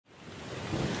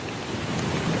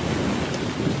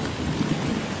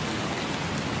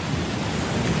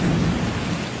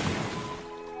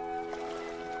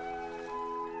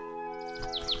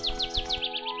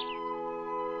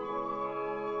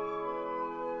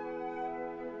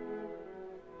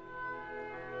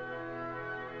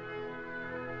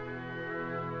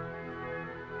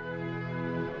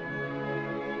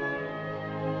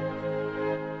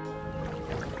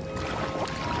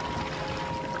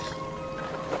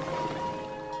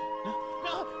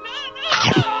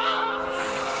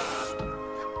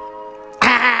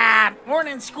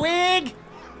morning, Squig!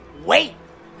 Wait,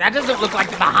 that doesn't look like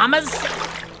the Bahamas.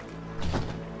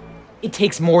 It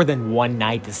takes more than one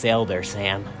night to sail there,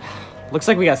 Sam. Looks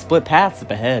like we got split paths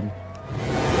up ahead.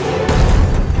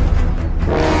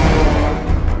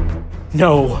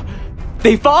 No!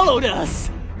 They followed us!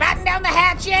 Batten down the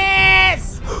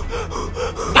hatches!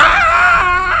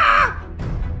 Ah!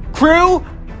 Crew?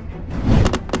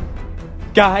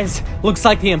 Guys, looks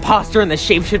like the imposter and the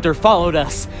shapeshifter followed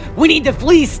us. We need to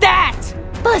flee stat!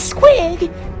 But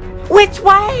Squig, which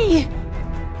way?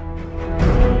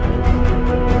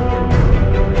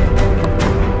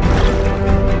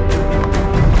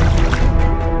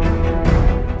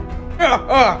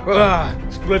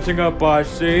 Splitting up, I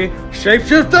see.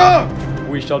 Shapeshifter!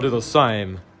 We shall do the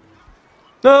same.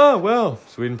 Oh, well,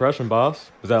 sweet impression,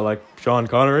 boss. Is that like Sean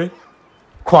Connery?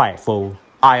 Quiet, fool.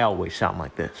 I always sound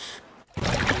like this.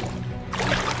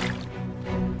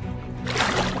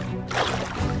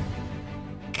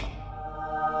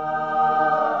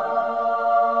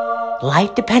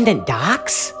 Light-dependent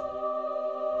docks?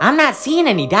 I'm not seeing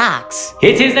any docks.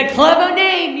 It is a clever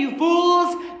name, you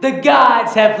fools! The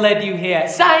gods have led you here.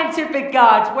 Scientific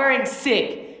gods wearing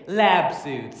sick lab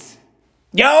suits.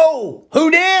 Yo, who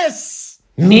dis?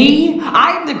 Me?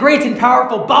 I'm the great and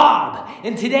powerful Bob,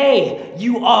 and today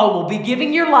you all will be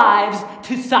giving your lives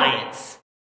to science.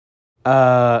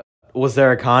 Was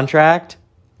there a contract?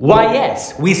 Why,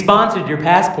 yes, we sponsored your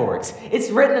passports. It's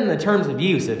written in the terms of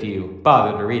use if you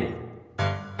bother to read it.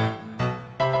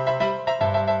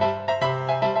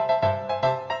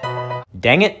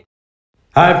 Dang it.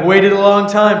 I've waited a long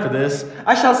time for this.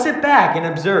 I shall sit back and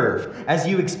observe as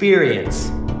you experience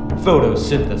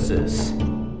photosynthesis.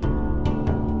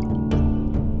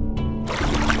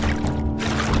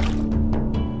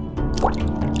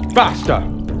 Faster!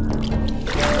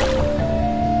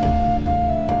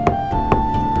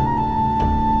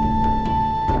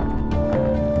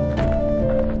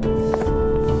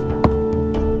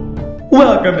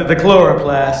 Welcome to the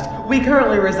chloroplast. We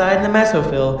currently reside in the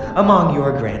mesophyll among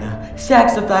your grana,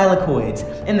 stacks of thylakoids.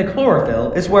 And the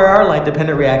chlorophyll is where our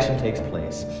light-dependent reaction takes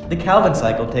place. The Calvin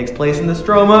cycle takes place in the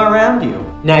stroma around you.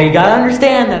 Now you gotta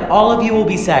understand that all of you will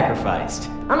be sacrificed,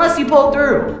 unless you pull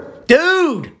through.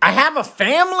 Dude, I have a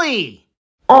family!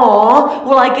 Aw,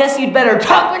 well I guess you'd better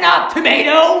toughen up,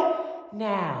 tomato!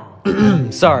 Now.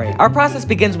 Sorry, our process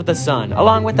begins with the sun,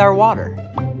 along with our water.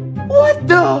 What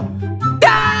the?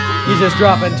 You just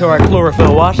drop into our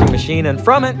chlorophyll washing machine, and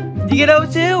from it, you get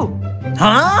O2.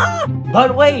 Huh?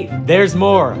 But wait, there's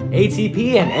more.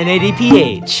 ATP and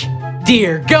NADPH.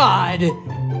 Dear God!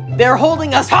 They're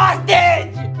holding us hostage!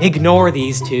 Ignore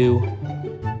these two.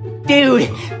 Dude,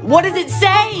 what does it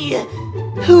say?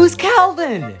 Who's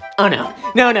Calvin? Oh no,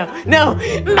 no!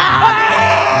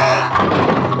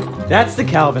 That's the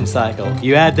Calvin cycle.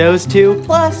 You add those two,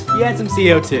 plus you add some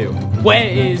CO2. Where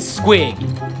is Squig?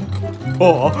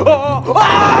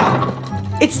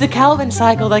 It's the Calvin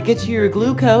cycle that gets you your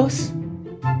glucose.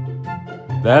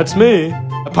 That's me.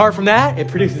 Apart from that, it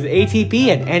produces ATP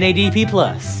and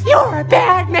NADP+. You're a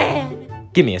bad man.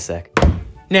 Give me a sec.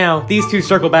 Now, these two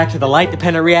circle back to the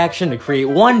light-dependent reaction to create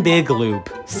one big loop.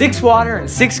 6 water and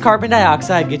 6 carbon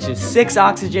dioxide gets you 6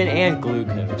 oxygen and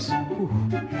glucose.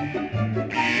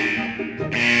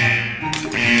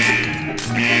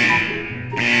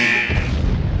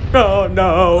 Oh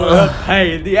no, the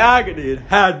pain, the agony, it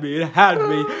had me.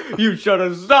 You should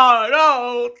have saw it.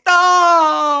 Oh,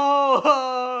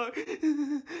 no!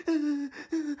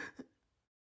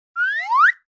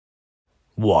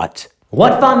 What?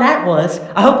 What fun that was!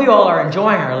 I hope you all are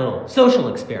enjoying our little social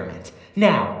experiment.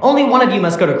 Now, only one of you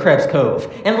must go to Krebs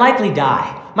Cove, and likely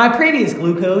die. My previous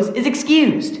glucose is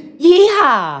excused.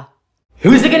 Yeehaw!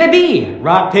 Who's it gonna be?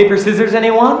 Rock, paper, scissors,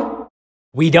 anyone?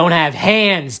 We don't have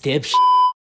hands, dipsh.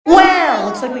 Well,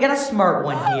 looks like we got a smart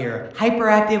one here.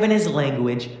 Hyperactive in his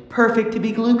language. Perfect to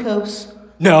be glucose.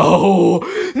 No!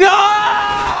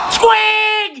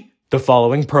 Squig! The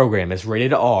following program is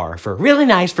rated R for really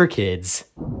nice for kids.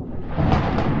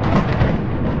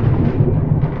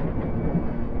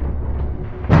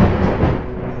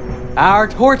 Our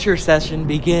torture session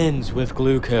begins with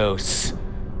glucose.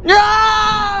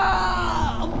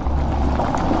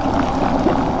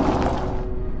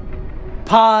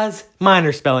 Pause.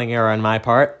 Minor spelling error on my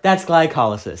part. That's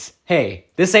glycolysis. Hey,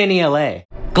 this ain't ELA.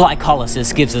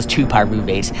 Glycolysis gives us 2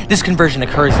 pyruvates. This conversion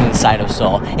occurs in the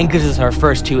cytosol and gives us our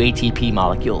first 2 ATP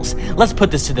molecules. Let's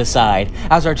put this to the side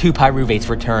as our 2 pyruvates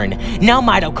return. Now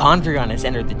mitochondrion has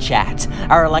entered the chat.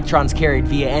 Our electrons carried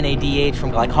via NADH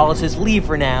from glycolysis leave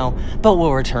for now, but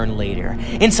will return later.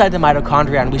 Inside the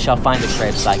mitochondrion we shall find the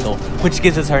Krebs cycle, which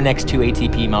gives us our next 2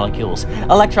 ATP molecules.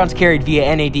 Electrons carried via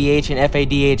NADH and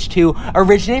FADH2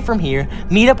 originate from here,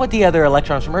 meet up with the other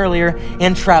electrons from earlier,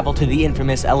 and travel to the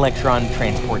infamous electron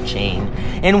transport chain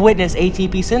and witness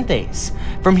ATP synthase.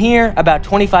 From here, about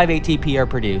 25 ATP are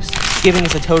produced, giving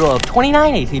us a total of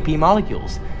 29 ATP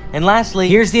molecules. And lastly,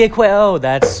 here's the oh,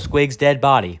 that's Squig's dead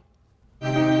body.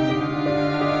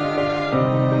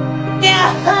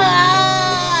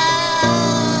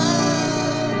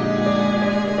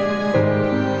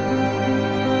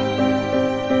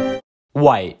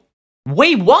 White.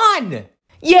 We won!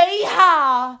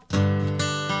 Yeehaw!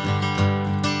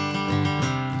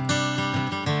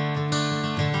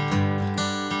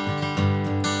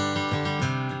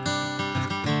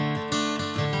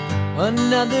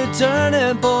 Another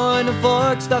turning point, a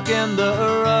fork stuck in the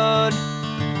road.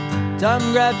 Time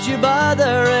grabs you by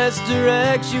the wrist,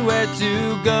 directs you where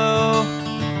to go.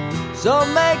 So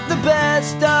make the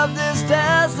best of this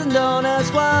test and don't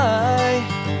ask why.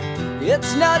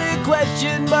 It's not a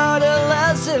question but a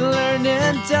lesson learned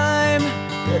in time.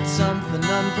 It's something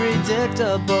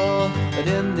unpredictable, but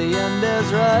in the end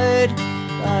is right.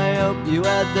 I hope you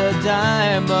had the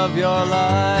time of your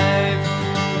life.